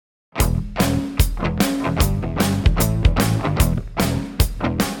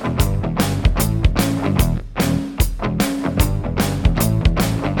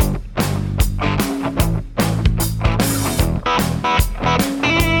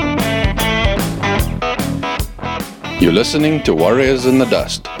You're listening to Warriors in the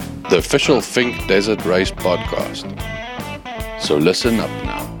Dust, the official Fink Desert Race podcast. So listen up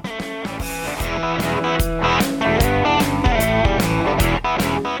now.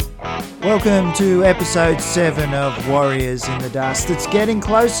 Welcome to episode 7 of Warriors in the Dust. It's getting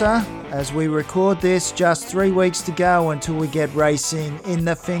closer as we record this, just 3 weeks to go until we get racing in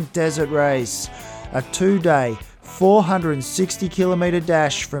the Fink Desert Race, a 2-day 460 kilometre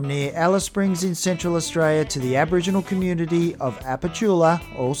dash from near Alice Springs in Central Australia to the Aboriginal community of Apachula,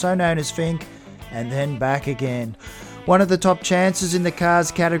 also known as Fink, and then back again. One of the top chances in the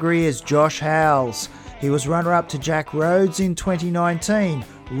cars category is Josh Howells. He was runner-up to Jack Rhodes in 2019.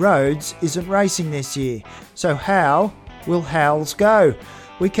 Rhodes isn't racing this year, so how will Howells go?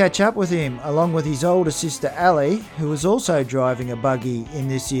 We catch up with him, along with his older sister Ally, who is also driving a buggy in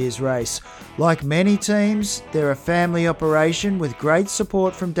this year's race. Like many teams, they're a family operation with great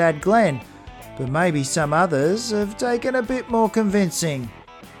support from Dad Glenn, but maybe some others have taken a bit more convincing.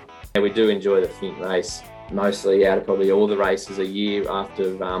 We do enjoy the Fink race, mostly out of probably all the races a year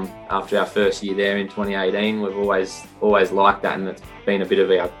after our first year there in 2018. We've always liked that, and it's been a bit of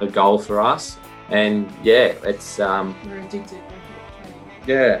a goal for us. And yeah, it's we're addicted.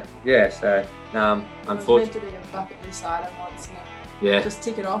 Yeah. So unfortunately, meant to be a bucket list item once, and yeah, just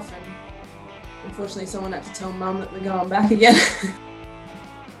tick it off. And unfortunately, someone had to tell Mum that we're going back again.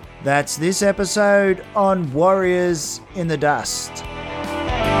 That's this episode on Warriors in the Dust.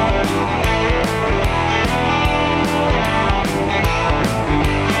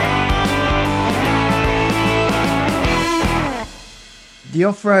 The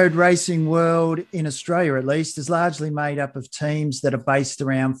off-road racing world, in Australia at least, is largely made up of teams that are based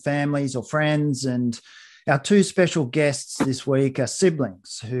around families or friends, and our 2 special guests this week are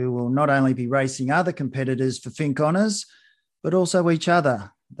siblings who will not only be racing other competitors for Fink Honours, but also each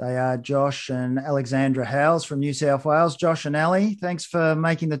other. They are Josh and Alexandra Howells from New South Wales. Josh and Ally, thanks for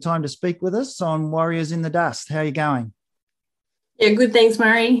making the time to speak with us on Warriors in the Dust. How are you going? Yeah, good. Thanks,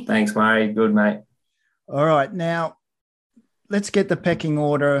 Murray. Thanks, Murray. Good, mate. All right, now let's get the pecking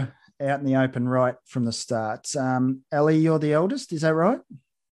order out in the open right from the start. Ally, you're the eldest, is that right?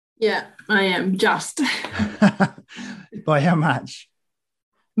 Yeah, I am, just. By how much?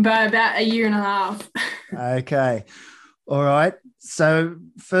 By about a year and a half. Okay. All right. So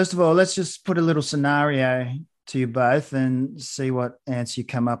first of all, let's just put a little scenario to you both and see what answer you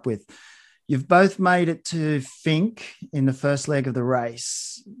come up with. You've both made it to Fink in the first leg of the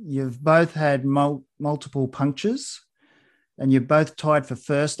race. You've both had multiple punctures, and you're both tied for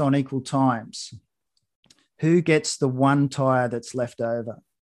first on equal times. Who gets the one tyre that's left over?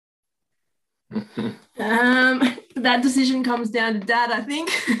 That decision comes down to Dad, I think.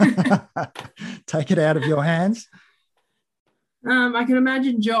 Take it out of your hands. I can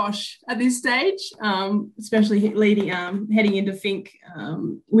imagine Josh at this stage, especially heading into Fink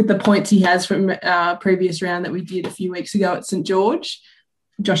with the points he has from our previous round that we did a few weeks ago at St George.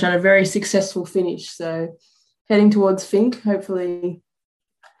 Josh had a very successful finish, so heading towards Fink, hopefully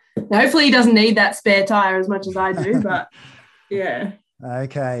he doesn't need that spare tyre as much as I do, but yeah.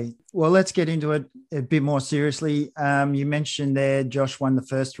 Okay, well, let's get into it a bit more seriously. You mentioned there Josh won the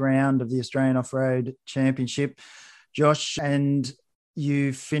first round of the Australian Off-Road Championship. Josh, and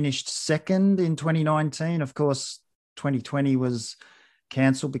you finished second in 2019. Of course, 2020 was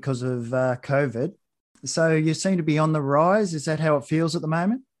cancelled because of COVID. So you seem to be on the rise. Is that how it feels at the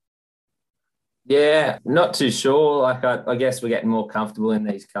moment? Yeah, not too sure. Like I guess we're getting more comfortable in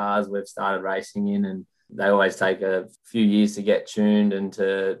these cars we've started racing in, and they always take a few years to get tuned and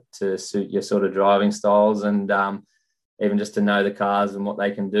to suit your sort of driving styles, and even just to know the cars and what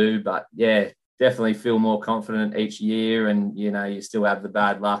they can do. But yeah, definitely feel more confident each year, and you still have the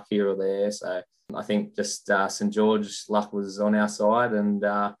bad luck here or there. So I think just St George luck was on our side, and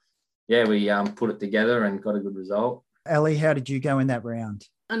we put it together and got a good result. Ally, how did you go in that round?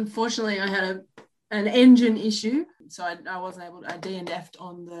 Unfortunately, I had an engine issue, so I wasn't able to. I DNF'd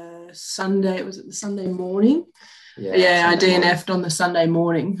on the Sunday. Was it the Sunday morning? Yeah, I DNF'd on the Sunday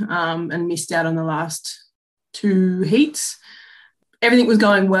morning and missed out on the last 2 heats. Everything was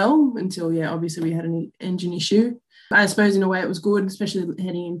going well until, obviously we had an engine issue. I suppose in a way it was good, especially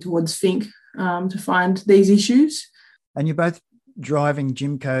heading in towards Fink to find these issues. And you're both driving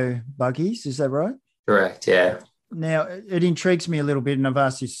Jimco buggies, is that right? Correct, yeah. Now, it intrigues me a little bit, and I've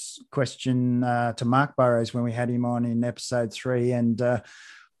asked this question to Mark Burrows when we had him on in episode 3. And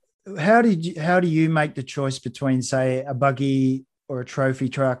how do you make the choice between, say, a buggy or a trophy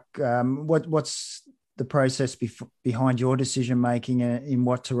truck? What's the process behind your decision making in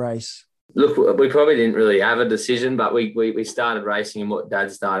what to race? Look, we probably didn't really have a decision, but we started racing in what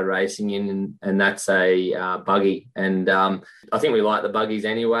Dad started racing in, and that's a buggy. And I think we like the buggies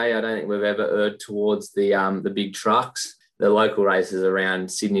anyway. I don't think we've ever erred towards the big trucks. The local races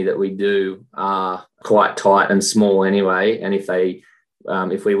around Sydney that we do are quite tight and small anyway. And if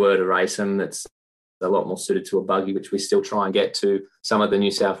we were to race them, it's a lot more suited to a buggy, which we still try and get to some of the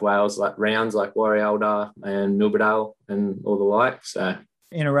New South Wales rounds like Warrialda and Milberdale and all the like. So.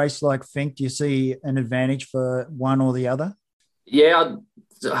 In a race like Fink, do you see an advantage for one or the other? Yeah,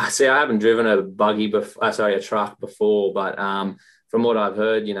 I haven't driven a truck before, but from what I've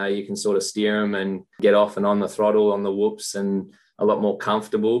heard, you can sort of steer them and get off and on the throttle on the whoops and a lot more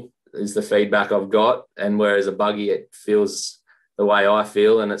comfortable is the feedback I've got. And whereas a buggy, it feels the way I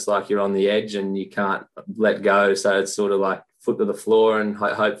feel, and it's like you're on the edge and you can't let go. So it's sort of like foot to the floor and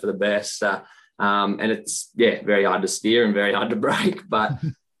hope for the best. And it's, very hard to steer and very hard to brake. But,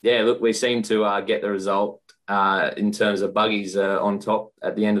 look, we seem to get the result in terms of buggies on top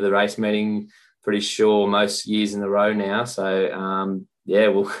at the end of the race meeting, pretty sure most years in a row now. So,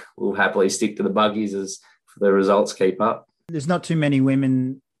 we'll happily stick to the buggies as the results keep up. There's not too many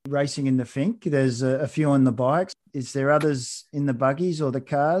women racing in the Fink. There's a few on the bikes. Is there others in the buggies or the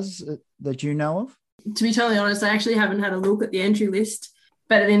cars that you know of? To be totally honest, I actually haven't had a look at the entry list.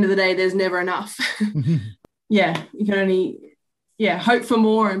 But at the end of the day, there's never enough. You can only, hope for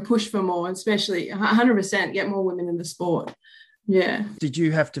more and push for more, especially 100% get more women in the sport. Yeah. Did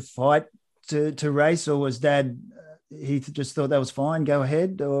you have to fight to race, or was Dad, he just thought that was fine, go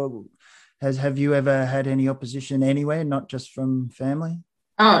ahead? Or have you ever had any opposition anywhere, not just from family?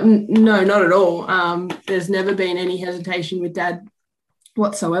 Oh, no, not at all. There's never been any hesitation with Dad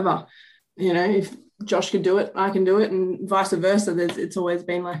whatsoever. If Josh could do it, I can do it, and vice versa. It's always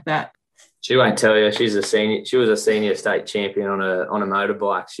been like that. She won't tell you. She was a senior state champion on a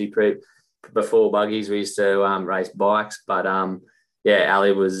motorbike. Before buggies, we used to race bikes, but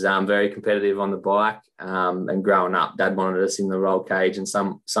Ally was very competitive on the bike. And growing up, Dad wanted us in the roll cage and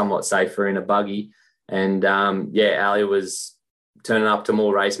somewhat safer in a buggy. And Ally was turning up to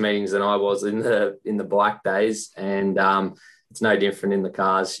more race meetings than I was in the bike days, and it's no different in the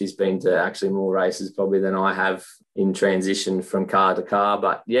cars. She's been to actually more races probably than I have in transition from car to car.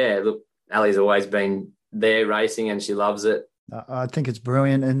 But look, Ally's always been there racing and she loves it. I think it's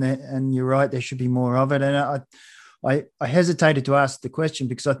brilliant, and you're right, there should be more of it. And I hesitated to ask the question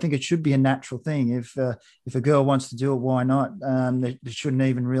because I think it should be a natural thing. If a girl wants to do it, why not? There shouldn't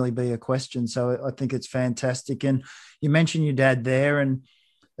even really be a question. So I think it's fantastic. And you mentioned your dad there, and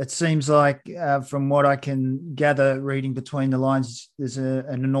it seems like from what I can gather reading between the lines, there's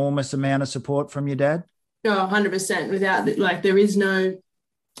an enormous amount of support from your dad. Oh, 100%. Without, there is no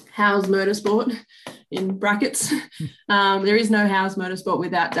Howells Motorsport in brackets. There is no Howells Motorsport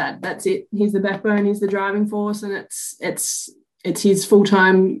without Dad. That's it. He's the backbone. He's the driving force, and it's his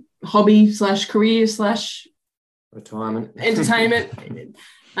full-time hobby / career / retirement entertainment.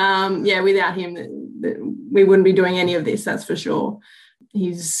 Without him, we wouldn't be doing any of this. That's for sure.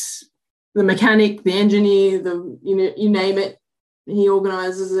 He's the mechanic, the engineer, you name it. He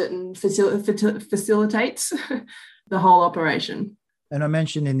organises it and facilitates the whole operation. And I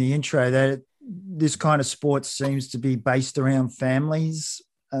mentioned in the intro that this kind of sport seems to be based around families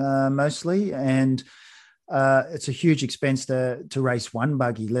mostly, and it's a huge expense to race one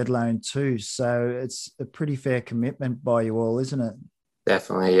buggy, let alone two. So it's a pretty fair commitment by you all, isn't it?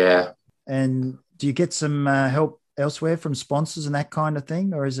 Definitely, yeah. And do you get some help elsewhere from sponsors and that kind of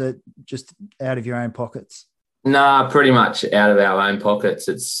thing, or is it just out of your own pockets? Nah, pretty much out of our own pockets.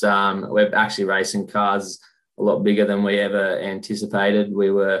 It's we're actually racing cars a lot bigger than we ever anticipated.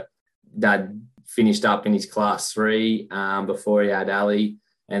 Dad finished up in his class 3 before he had Ally,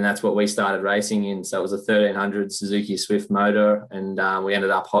 and that's what we started racing in. So it was a 1300 Suzuki Swift motor, and we ended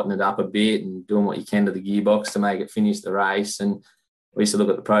up hotting it up a bit and doing what you can to the gearbox to make it finish the race. And we used to look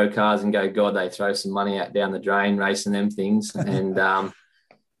at the pro cars and go, God, they throw some money out down the drain racing them things. And look,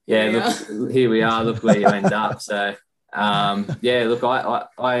 here we are. Look where you end up. So look,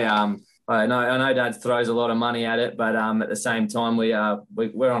 I know Dad throws a lot of money at it, but at the same time,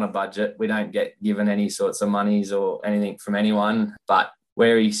 we're on a budget. We don't get given any sorts of monies or anything from anyone. But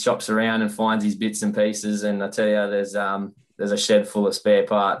where he shops around and finds his bits and pieces, and I tell you, there's a shed full of spare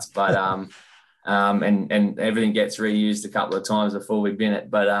parts, but and everything gets reused a couple of times before we bin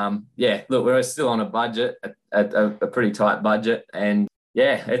it. But look, we're still on a budget, a pretty tight budget, and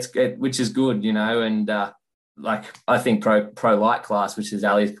which is good, and. I think pro light class, which is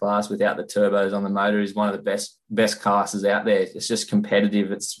Ally's class without the turbos on the motor, is one of the best classes out there. It's just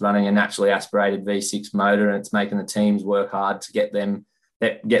competitive. It's running a naturally aspirated V6 motor, and it's making the teams work hard to get them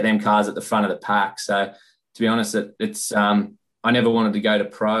get them cars at the front of the pack. So to be honest, it's I never wanted to go to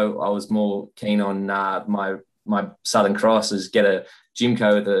pro. I was more keen on my Southern Crosses, get a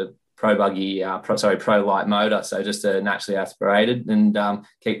Jimco with a pro buggy, pro light motor, so just a naturally aspirated and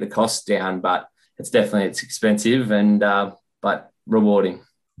keep the costs down. But it's expensive and but rewarding.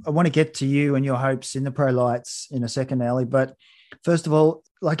 I want to get to you and your hopes in the pro lights in a second, Ally. But first of all,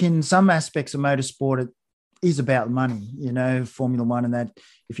 like in some aspects of motorsport, it is about money, Formula One, and that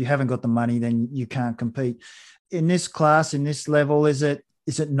if you haven't got the money, then you can't compete. In this class, in this level, is it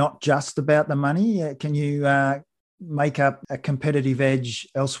not just about the money? Can you make up a competitive edge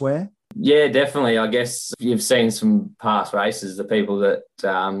elsewhere? Yeah, definitely. I guess you've seen some past races, the people that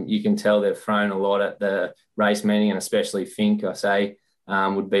you can tell they've thrown a lot at the race meeting, and especially Fink, I say,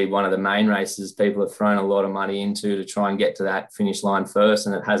 would be one of the main races people have thrown a lot of money into to try and get to that finish line first,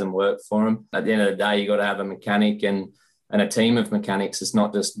 and it hasn't worked for them. At the end of the day, you got to have a mechanic and a team of mechanics. It's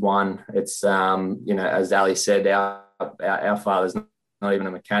not just one. It's, as Ali said, our father's not even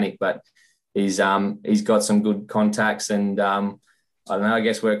a mechanic, but he's got some good contacts, and I don't know, I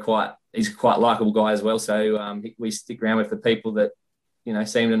guess he's quite a likeable guy as well. So we stick around with the people that,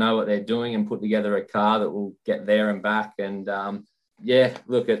 seem to know what they're doing and put together a car that will get there and back. And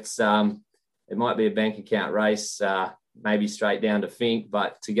look, it's it might be a bank account race, maybe straight down to Fink,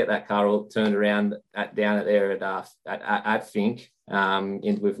 but to get that car all turned around down there at Fink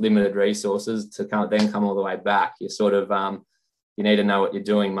with limited resources to come all the way back, you sort of you need to know what you're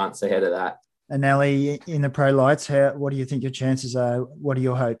doing months ahead of that. And Ally, in the pro lights, what do you think your chances are? What are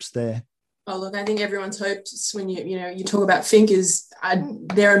your hopes there? Oh, look, I think everyone's hopes when you talk about Fink is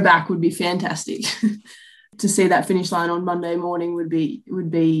there and back would be fantastic. To see that finish line on Monday morning would be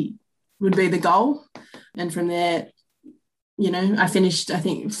the goal. And from there, I finished, I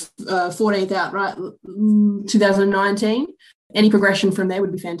think, 14th out, right, 2019. Any progression from there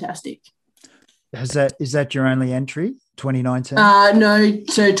would be fantastic. Is that your only entry, 2019? No,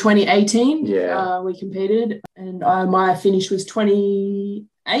 so 2018, we competed, and my finish was 28th.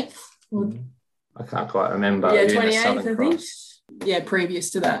 I can't quite remember. Yeah, 28th, I think. Yeah,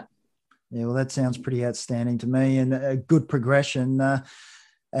 previous to that. Yeah, well, that sounds pretty outstanding to me, and a good progression.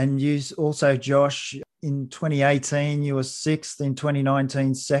 And you also, Josh, in 2018, you were 6th, in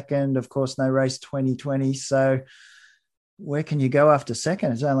 2019, 2nd. Of course, no race 2020. So where can you go after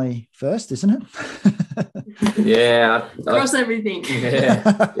 2nd? It's only 1st, isn't it? Yeah. Across everything.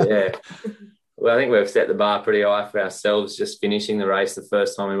 Yeah. Well, I think we've set the bar pretty high for ourselves, just finishing the race the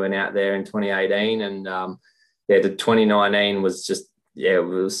first time we went out there in 2018. And, the 2019 was just, it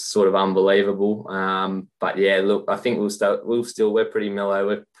was sort of unbelievable. But, look, I think we're pretty mellow.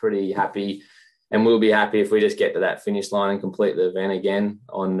 We're pretty happy. And we'll be happy if we just get to that finish line and complete the event again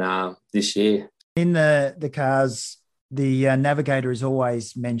on this year. In the cars, the navigator is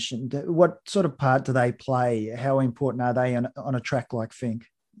always mentioned. What sort of part do they play? How important are they on a track like Fink?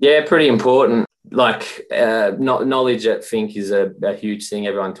 Yeah, pretty important. Like knowledge at Fink is a huge thing.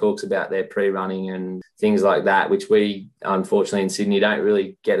 Everyone talks about their pre-running and things like that, which we, unfortunately, in Sydney don't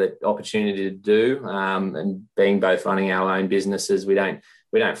really get an opportunity to do. And being both running our own businesses, we don't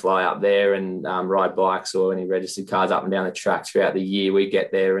fly up there and ride bikes or any registered cars up and down the track throughout the year. We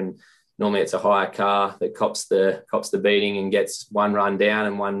get there and normally it's a hire car that cops the beating and gets one run down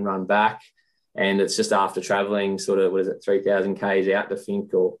and one run back. And it's just after travelling sort of, 3,000 Ks out to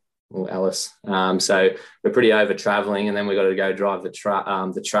Fink or Alice. So we're pretty over travelling, and then we've got to go drive the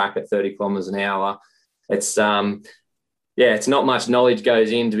track at 30 kilometres an hour. It's it's not much knowledge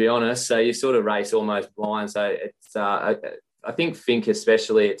goes in, to be honest. So you sort of race almost blind. So it's I think Fink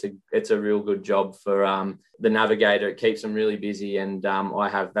especially, it's a real good job for the navigator. It keeps them really busy, and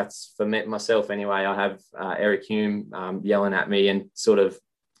that's for myself anyway. I have Eric Hume yelling at me and sort of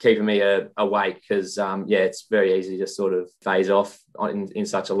keeping me awake because, it's very easy to sort of phase off in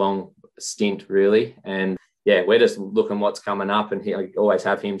such a long stint, really. And, we're just looking what's coming up, and I always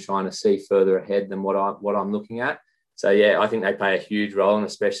have him trying to see further ahead than what I'm looking at. So, I think they play a huge role, and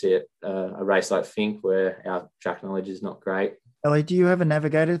especially at a race like Fink where our track knowledge is not great. Ellie, do you have a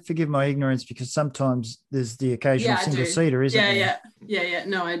navigator? Forgive my ignorance, because sometimes there's the occasional single-seater, isn't there? Yeah.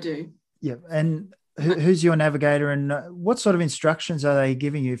 No, I do. Yeah, and who's your navigator, and what sort of instructions are they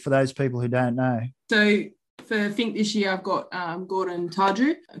giving you for those people who don't know? So for Fink this year, I've got Gordon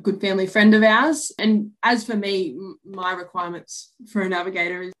Tardru, a good family friend of ours. And as for me, my requirements for a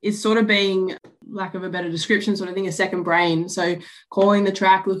navigator is sort of being, lack of a better description, sort of thing, a second brain. So calling the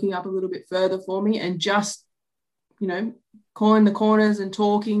track, looking up a little bit further for me, and just, calling the corners and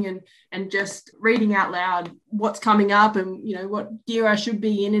talking and just reading out loud what's coming up and, you know, what gear I should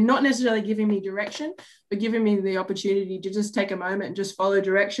be in, and not necessarily giving me direction, but giving me the opportunity to just take a moment and just follow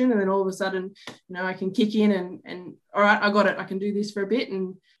direction. And then all of a sudden, you know, I can kick in and all right, I got it. I can do this for a bit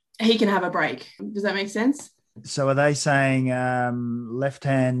and he can have a break. Does that make sense? So are they saying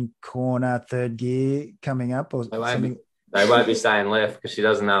left-hand corner, third gear coming up or something? They won't be saying left because she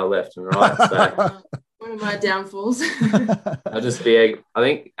doesn't know left and right. So one of my downfalls. I'll just be I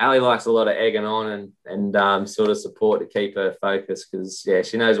think Ally likes a lot of egging on and sort of support to keep her focused because, yeah,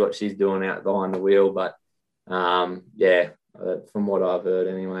 she knows what she's doing out behind the wheel. But, from what I've heard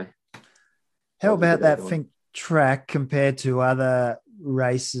anyway. How about that Fink track compared to other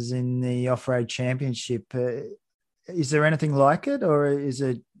races in the off-road championship? Is there anything like it or is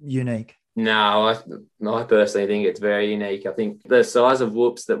it unique? No, I personally think it's very unique. I think the size of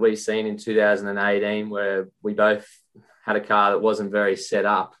whoops that we've seen in 2018, where we both had a car that wasn't very set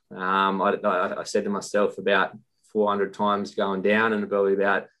up. I said to myself about 400 times going down and probably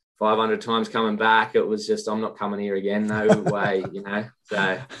about 500 times coming back. It was just, I'm not coming here again. No way, you know.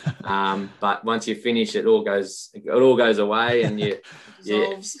 So, but once you finish, it all goes away, and you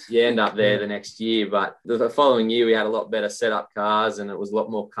end up there the next year. But the following year, we had a lot better setup cars, and it was a lot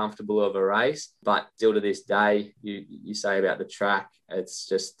more comfortable of a race. But still to this day, you say about the track,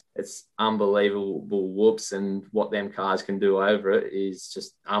 it's unbelievable whoops, and what them cars can do over it is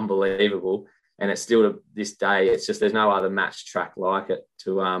just unbelievable. And it's still to this day, it's just there's no other match track like it.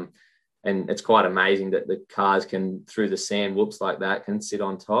 And it's quite amazing that the cars can, through the sand whoops like that, can sit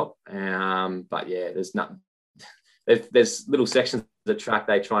on top. But yeah, there's little sections of the track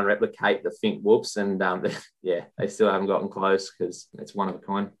they try and replicate the Fink whoops, and they still haven't gotten close because it's one of a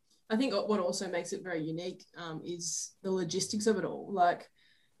kind. I think what also makes it very unique is the logistics of it all. Like,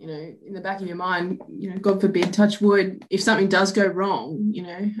 you know, in the back of your mind, you know, God forbid, touch wood, if something does go wrong, you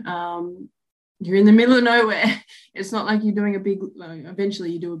know, you're in the middle of nowhere. It's not like you're doing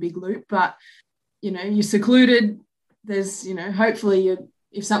eventually you do a big loop, but, you know, you're secluded. There's, you know, hopefully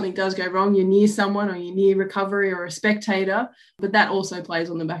if something does go wrong, you're near someone or you're near recovery or a spectator, but that also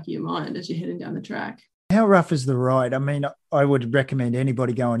plays on the back of your mind as you're heading down the track. How rough is the ride? I mean, I would recommend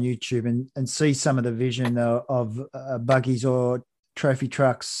anybody go on YouTube and see some of the vision of buggies or trophy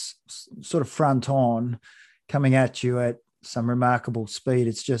trucks sort of front on coming at you at some remarkable speed.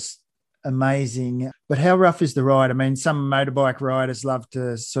 It's just amazing. But how rough is the ride? I mean, some motorbike riders love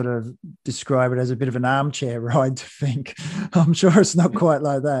to sort of describe it as a bit of an armchair ride to Fink. I'm sure it's not quite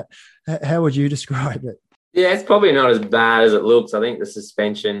like that. How would you describe it? Yeah, it's probably not as bad as it looks. I think the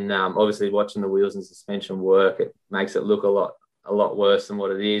suspension, obviously watching the wheels and suspension work, it makes it look a lot worse than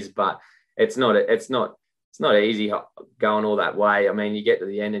what it is. But it's not easy going all that way. I mean, you get to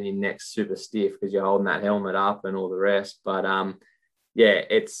the end and your neck's super stiff because you're holding that helmet up and all the rest. But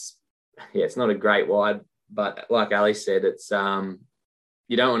it's not a great ride. But like Ali said, it's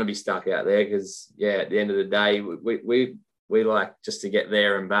you don't want to be stuck out there because at the end of the day, we like just to get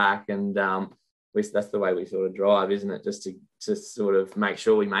there and back, and that's the way we sort of drive, isn't it? Just to sort of make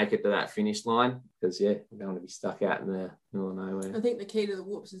sure we make it to that finish line because, we don't want to be stuck out in the middle of nowhere. I think the key to the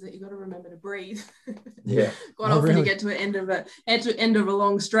whoops is that you've got to remember to breathe. Yeah. Quite often you get to an end of a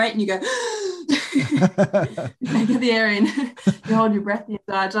long straight and you go, you get the air in, you hold your breath the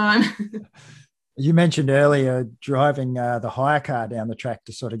entire time. You mentioned earlier driving the hire car down the track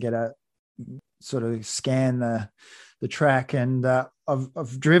to sort of scan the track, and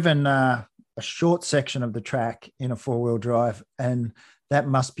I've driven a short section of the track in a four-wheel drive, and that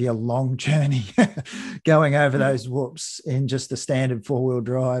must be a long journey going over those whoops in just a standard four-wheel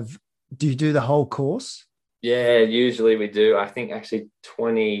drive. Do you do the whole course? Yeah, usually we do. I think actually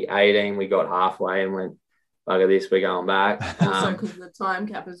 2018 we got halfway and went, bugger this, we're going back. Also because of the time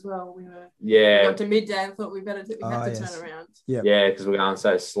cap as well. We got to midday and thought we had to turn around. Yeah, because we're going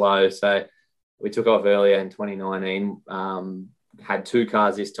so slow. So we took off earlier in 2019. Had two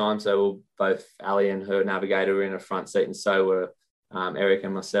cars this time, so both Ali and her navigator were in a front seat, and so were Eric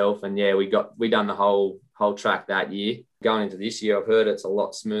and myself. And we done the whole track that year. Going into this year, I've heard it's a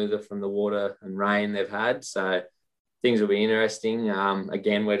lot smoother from the water and rain they've had, so things will be interesting.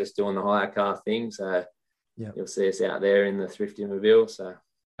 Again, we're just doing the hire car thing, so you'll see us out there in the Thrifty Mobile. So,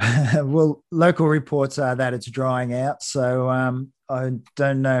 well, local reports are that it's drying out, so I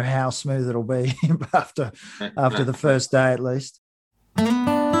don't know how smooth it'll be after the first day at least.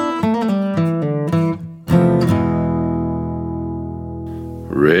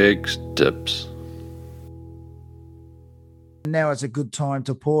 Rigs tips. Now it's a good time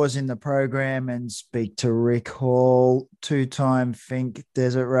to pause in the program and speak to Rick Hall, two-time Fink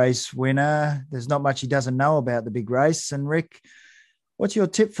Desert Race winner. There's not much he doesn't know about the big race. And Rick, what's your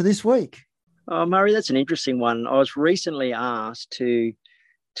tip for this week? Oh, Murray, that's an interesting one. I was recently asked to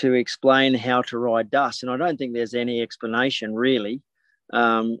explain how to ride dust, and I don't think there's any explanation really.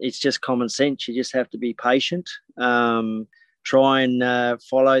 It's just common sense. You just have to be patient. Try and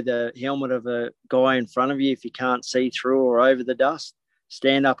follow the helmet of a guy in front of you if you can't see through or over the dust.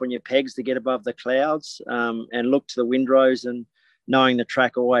 Stand up on your pegs to get above the clouds, and look to the windrows. And knowing the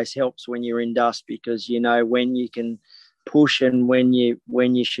track always helps when you're in dust, because you know when you can push and when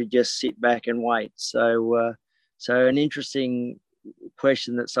you should just sit back and wait. So an interesting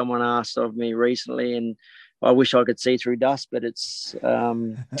question that someone asked of me recently, and I wish I could see through dust, but it's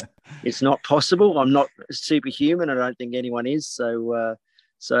not possible. I'm not superhuman. I don't think anyone is. So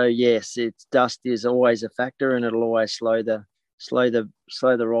yes, dust is always a factor, and it'll always slow the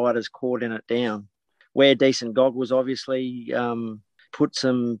riders caught in it down. Wear decent goggles, obviously. Put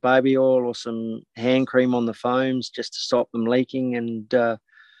some baby oil or some hand cream on the foams just to stop them leaking, and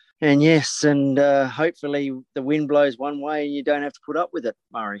hopefully the wind blows one way and you don't have to put up with it,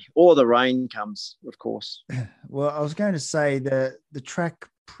 Murray, or the rain comes, of course. Well, I was going to say the track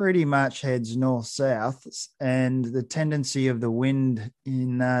pretty much heads north-south, and the tendency of the wind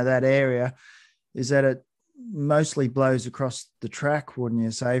in that area is that it mostly blows across the track, wouldn't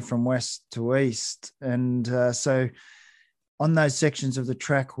you say, from west to east. And so on those sections of the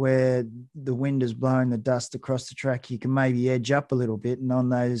track where the wind is blowing the dust across the track, you can maybe edge up a little bit. And on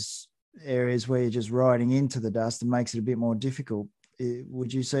those areas where you're just riding into the dust, it makes it a bit more difficult.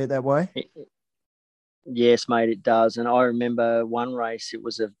 Would you see it that way? Yes, mate, it does. And I remember one race, it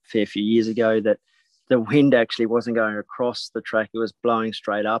was a fair few years ago, that the wind actually wasn't going across the track. It was blowing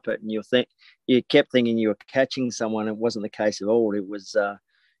straight up it. And you kept thinking you were catching someone. It wasn't the case at all. It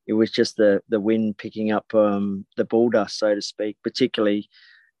was just the wind picking up the bull dust, so to speak, particularly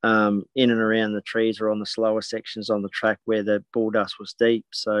in and around the trees or on the slower sections on the track where the bull dust was deep.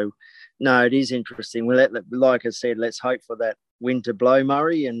 So, no, it is interesting. Like I said, let's hope for that wind to blow,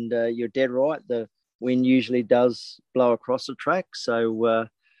 Murray, and you're dead right. The wind usually does blow across the track. So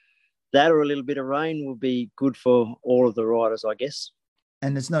that or a little bit of rain will be good for all of the riders, I guess.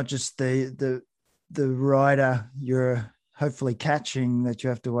 And it's not just the rider you're hopefully catching that you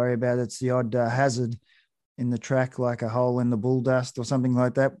have to worry about. It's the odd hazard in the track, like a hole in the bull dust or something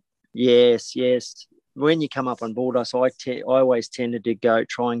like that. Yes. When you come up on bull dust, I always tended to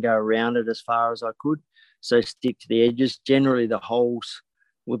try and go around it as far as I could. So stick to the edges. Generally, the holes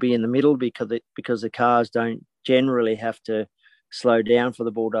will be in the middle because the cars don't generally have to slow down for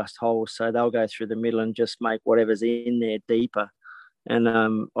the bull dust holes. So they'll go through the middle and just make whatever's in there deeper. And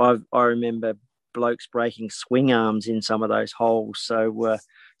I remember blokes breaking swing arms in some of those holes. So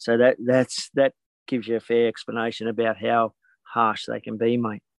that gives you a fair explanation about how harsh they can be,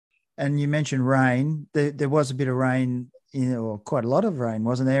 mate. And you mentioned rain. There was a bit of rain, or quite a lot of rain,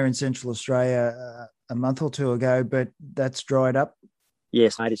 wasn't there, in Central Australia a month or two ago, but that's dried up?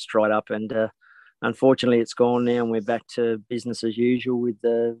 Yes, mate, it's dried up, and unfortunately it's gone now, and we're back to business as usual.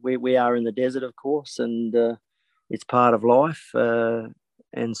 We are in the desert, of course, and it's part of life.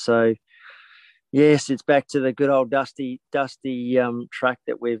 And so, yes, it's back to the good old dusty track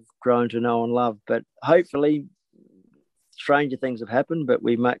that we've grown to know and love. But hopefully, stranger things have happened, but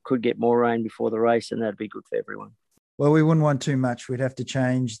we could get more rain before the race, and that'd be good for everyone. Well, we wouldn't want too much. We'd have to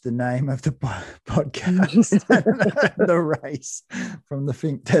change the name of the podcast, the race from the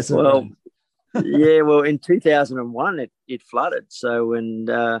Fink Desert. Well, yeah, well, in 2001, it flooded. So, and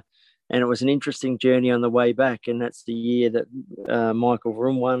it was an interesting journey on the way back. And that's the year that Michael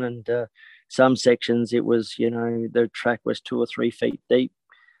Vroom won. And some sections, it was, the track was 2 or 3 feet deep,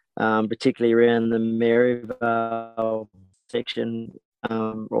 particularly around the Maryvale section,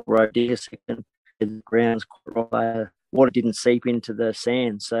 or Road Digger section. The ground's quite water didn't seep into the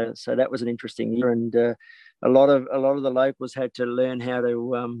sand, so that was an interesting year, and a lot of the locals had to learn how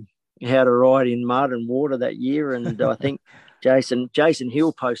to ride in mud and water that year. And I think Jason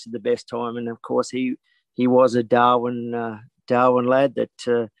Hill posted the best time, and of course he was a Darwin lad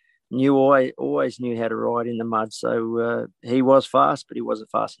that always knew how to ride in the mud. So he was fast, but he wasn't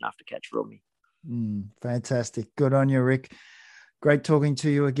fast enough to catch Rummy. Fantastic, good on you, Rick. Great talking to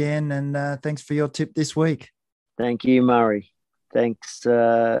you again, and thanks for your tip this week. Thank you, Murray. Thanks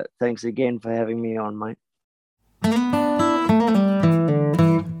again for having me on, mate.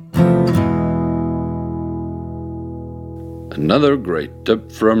 Another great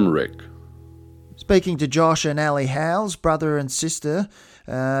tip from Rick. Speaking to Josh and Ally Howells, brother and sister,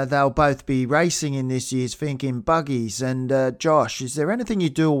 they'll both be racing in this year's Fink in buggies. And Josh, is there anything you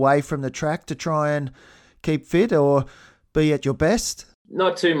do away from the track to try and keep fit or be at your best?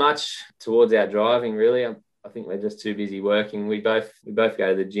 Not too much towards our driving, really. I think we're just too busy working. We both go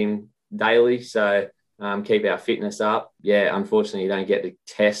to the gym daily, so keep our fitness up. Yeah, unfortunately, you don't get to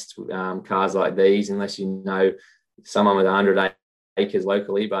test cars like these unless you know someone with 100 acres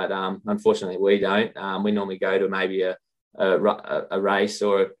locally. But unfortunately, we don't. We normally go to maybe a race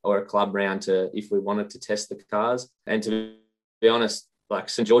or a club round if we wanted to test the cars. And to be honest, like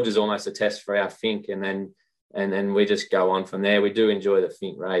St George is almost a test for our Fink, and then we just go on from there. We do enjoy the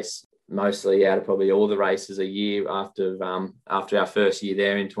Fink race. Mostly out of probably all the races a year after our first year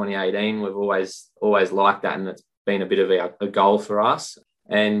there in 2018, we've always liked that, and it's been a bit of a goal for us.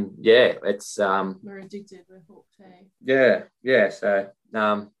 And yeah, it's we're addicted. We're hooked. Yeah. So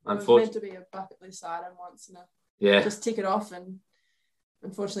it was meant to be a bucket list item once, and just tick it off. And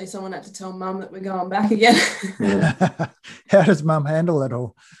unfortunately, someone had to tell Mum that we're going back again. How does Mum handle it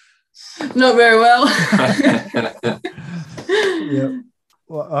all? Not very well. Yep.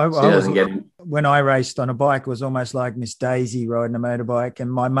 Well, when I raced on a bike, it was almost like Miss Daisy riding a motorbike, and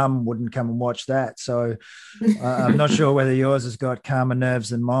my mum wouldn't come and watch that. So I'm not sure whether yours has got calmer nerves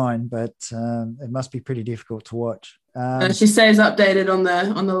than mine, but it must be pretty difficult to watch. She stays updated on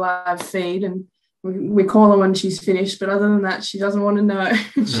the live feed, and we call her when she's finished. But other than that, she doesn't want to know.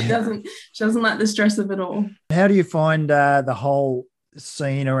 She doesn't like the stress of it all. How do you find the whole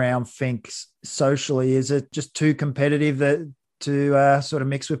scene around Finks socially? Is it just too competitive to sort of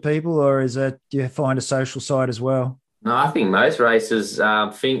mix with people, or do you find a social side as well? No, I think most races,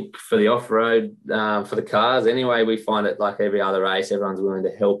 Fink for the off-road, for the cars anyway, we find it like every other race, everyone's willing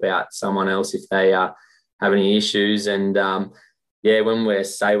to help out someone else if they have any issues. And when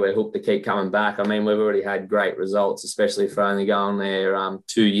we're hooked to keep coming back, I mean, we've already had great results, especially for only going there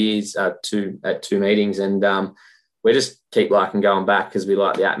 2 years, at two meetings. And we just keep liking going back because we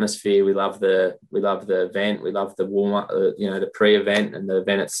like the atmosphere. We love the event. We love the warm up, the pre-event and the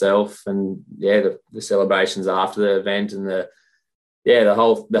event itself, and the celebrations after the event, and the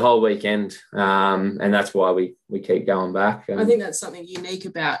whole weekend. And that's why we keep going back. I think that's something unique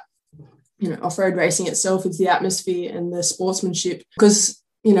about off-road racing itself, is the atmosphere and the sportsmanship, because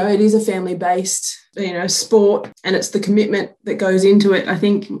it is a family-based, sport, and it's the commitment that goes into it. I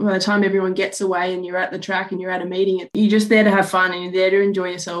think by the time everyone gets away and you're at the track and you're at a meeting, you're just there to have fun and you're there to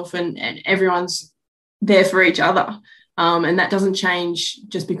enjoy yourself, and everyone's there for each other. And that doesn't change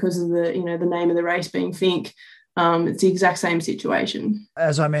just because of the name of the race being Fink. It's the exact same situation.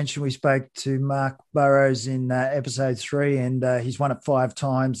 As I mentioned, we spoke to Mark Burrows in episode 3, and he's won it 5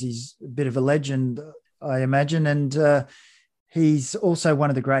 times. He's a bit of a legend, I imagine, and he's also one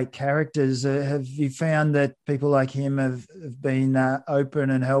of the great characters. Have you found that people like him have been open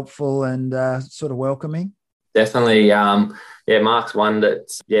and helpful and sort of welcoming? Definitely. Mark's one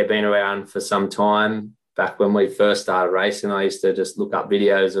that's been around for some time. Back when we first started racing, I used to just look up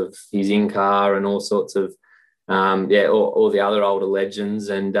videos of his in-car and all sorts of, all the other older legends.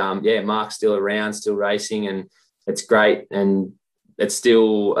 And, Mark's still around, still racing, and it's great. And it's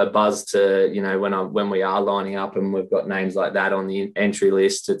still a buzz to, when we are lining up and we've got names like that on the entry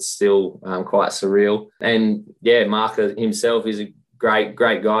list, it's still quite surreal. And Mark himself is a great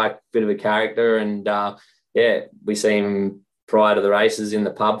guy, bit of a character. And we see him prior to the races in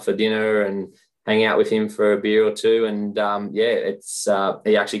the pub for dinner and hang out with him for a beer or two. And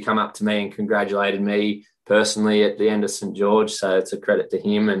he actually come up to me and congratulated me personally at the end of St George. So it's a credit to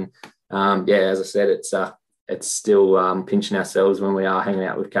him. And as I said, it's still pinching ourselves when we are hanging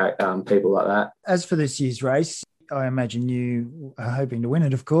out with people like that. As for this year's race, I imagine you are hoping to win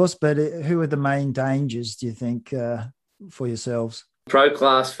it, of course, but who are the main dangers, do you think, for yourselves? Pro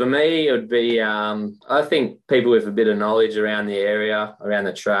class for me, it would be, I think, people with a bit of knowledge around the area, around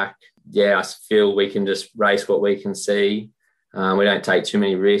the track. I feel we can just race what we can see. We don't take too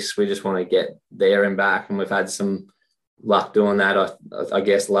many risks. We just want to get there and back, and we've had some luck doing that, I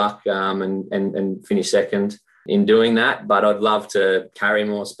guess luck, and finish second in doing that. But I'd love to carry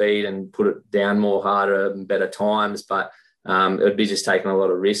more speed and put it down more harder and better times. But it would be just taking a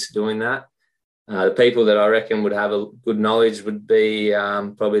lot of risk doing that. The people that I reckon would have a good knowledge would be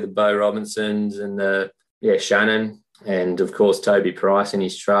probably the Bo Robinsons and Shannon, and of course Toby Price in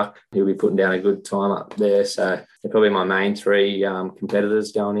his truck. He'll be putting down a good time up there. So they're probably my main 3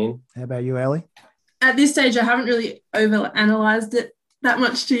 competitors going in. How about you, Ally? At this stage, I haven't really overanalyzed it that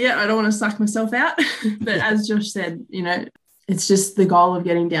much yet. I don't want to suck myself out. But as Josh said, it's just the goal of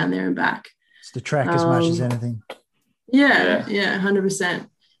getting down there and back. It's the track as much as anything. Yeah, 100%.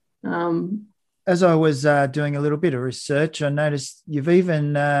 As I was doing a little bit of research, I noticed you've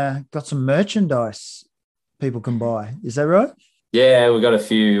even got some merchandise people can buy. Is that right? Yeah, we've got a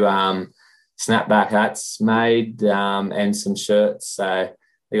few snapback hats made and some shirts. So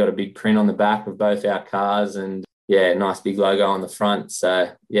they got a big print on the back of both our cars and, yeah, nice big logo on the front. So,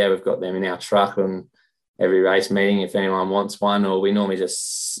 yeah, we've got them in our truck and every race meeting if anyone wants one, or we normally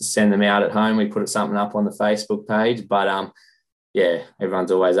just send them out at home. We put something up on the Facebook page. But, yeah,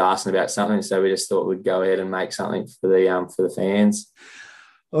 everyone's always asking about something. So we just thought we'd go ahead and make something for the fans.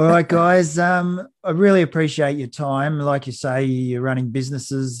 All right, guys. I really appreciate your time. Like you say, you're running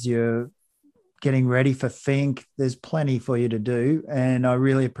businesses, you're getting ready for Think. There's plenty for you to do. And I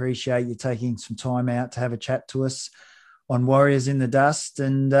really appreciate you taking some time out to have a chat to us on Warriors in the Dust.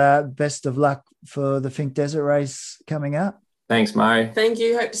 And best of luck for the Think Desert Race coming up. Thanks, Murray. Thank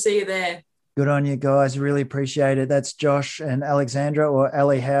you. Hope to see you there. Good on you guys. Really appreciate it. That's Josh and Alexandra, or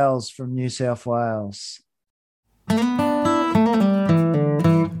Ally Howells from New South Wales.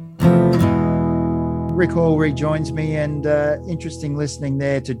 Rick Hall rejoins me, and interesting listening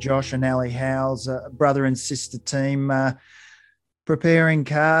there to Josh and Ally Howells, brother and sister team, preparing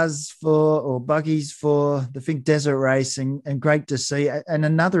cars or buggies for the Think Desert Race, and great to see. And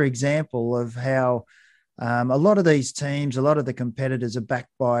another example of how a lot of these teams, a lot of the competitors are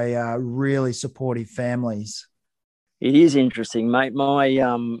backed by really supportive families. It is interesting, mate.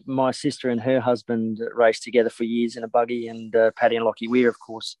 My sister and her husband raced together for years in a buggy, and Paddy and Lockie Weir, of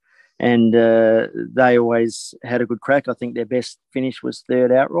course. And they always had a good crack. I think their best finish was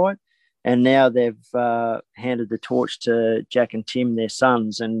third outright. And now they've handed the torch to Jack and Tim, their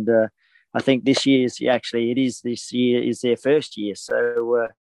sons. And I think this year is their first year. So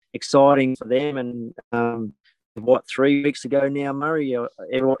exciting for them. And 3 weeks ago now, Murray,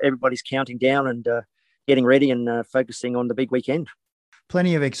 everybody's counting down and getting ready and focusing on the big weekend.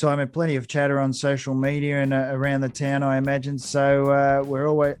 Plenty of excitement, plenty of chatter on social media and around the town, I imagine. So we're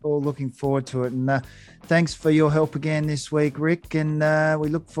all looking forward to it. And thanks for your help again this week, Rick. And we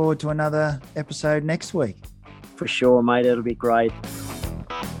look forward to another episode next week. For sure, mate. It'll be great.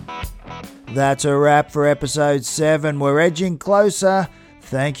 That's a wrap for episode 7. We're edging closer.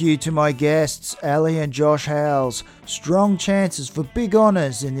 Thank you to my guests, Ally and Josh Howells. Strong chances for big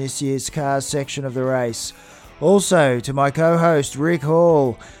honours in this year's cars section of the race. Also to my co-host Rick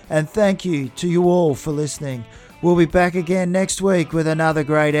Hall, and thank you to you all for listening. We'll be back again next week with another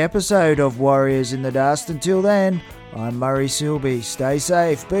great episode of Warriors in the Dust. Until then, I'm Murray Silby. Stay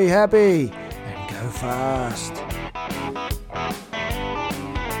safe, be happy, and go fast.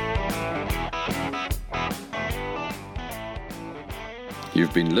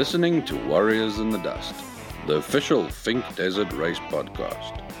 You've been listening to Warriors in the Dust, the official Think Desert Race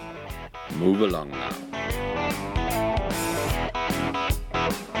podcast. Move along now.